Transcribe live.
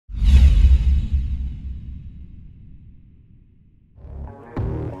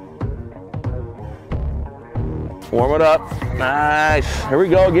Warm it up. Nice. Here we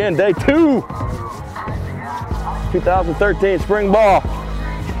go again, day 2. 2013 spring ball.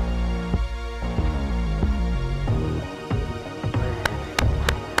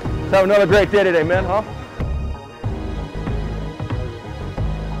 Let's have another great day today, man, huh?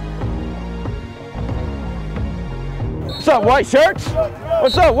 What's up, white shirts?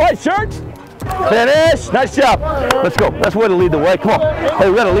 What's up, white shirts? Finish. Nice job. Let's go. That's the way to lead the way. Come on. Hey,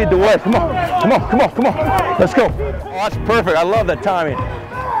 we gotta lead the way. Come on. Come on. Come on. Come on. Let's go. Oh, that's perfect. I love that timing.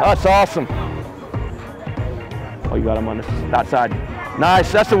 That's awesome. Oh, you got him on the outside.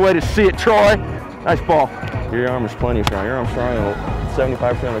 Nice. That's the way to see it, Troy. Nice ball. Your arm is plenty strong. Your arm's strong.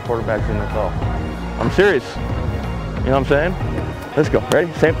 75% of the quarterbacks in the NFL. I'm serious. You know what I'm saying? Let's go.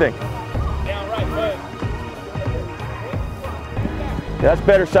 Ready? Same thing. Down right foot. Yeah, that's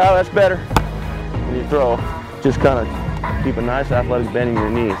better, Sal. That's better. When you throw, just kind of keep a nice athletic bend in your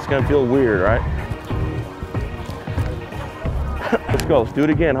knee. It's going to feel weird, right? Let's go. Let's do it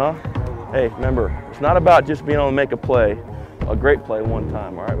again, huh? Hey, remember, it's not about just being able to make a play, a great play one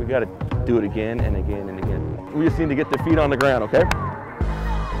time, all right? We got to do it again and again and again. We just need to get the feet on the ground, okay?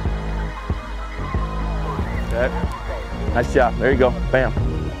 Okay. Nice job. There you go. Bam.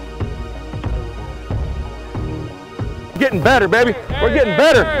 Getting better, baby. We're getting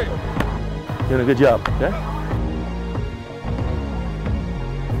better. Doing a good job, okay?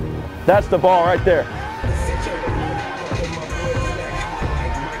 That's the ball right there.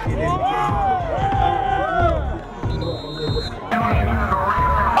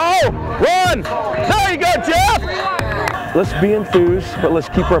 Oh, run! There you go, Jeff! Let's be enthused, but let's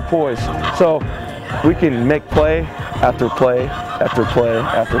keep our poise. So we can make play after play after play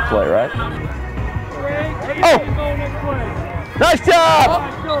after play, right? Oh! Nice job!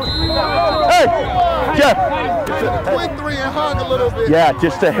 Hey, Jeff. Quick 3 and hug a little bit. Yeah,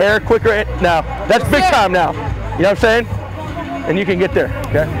 just a hair quicker. Now, that's big time now. You know what I'm saying? And you can get there,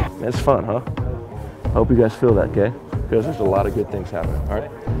 okay? It's fun, huh? I hope you guys feel that, okay? Because there's a lot of good things happening, all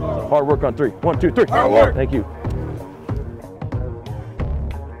right? So hard work on 3. 1, 2, 3. Hard work. Thank you.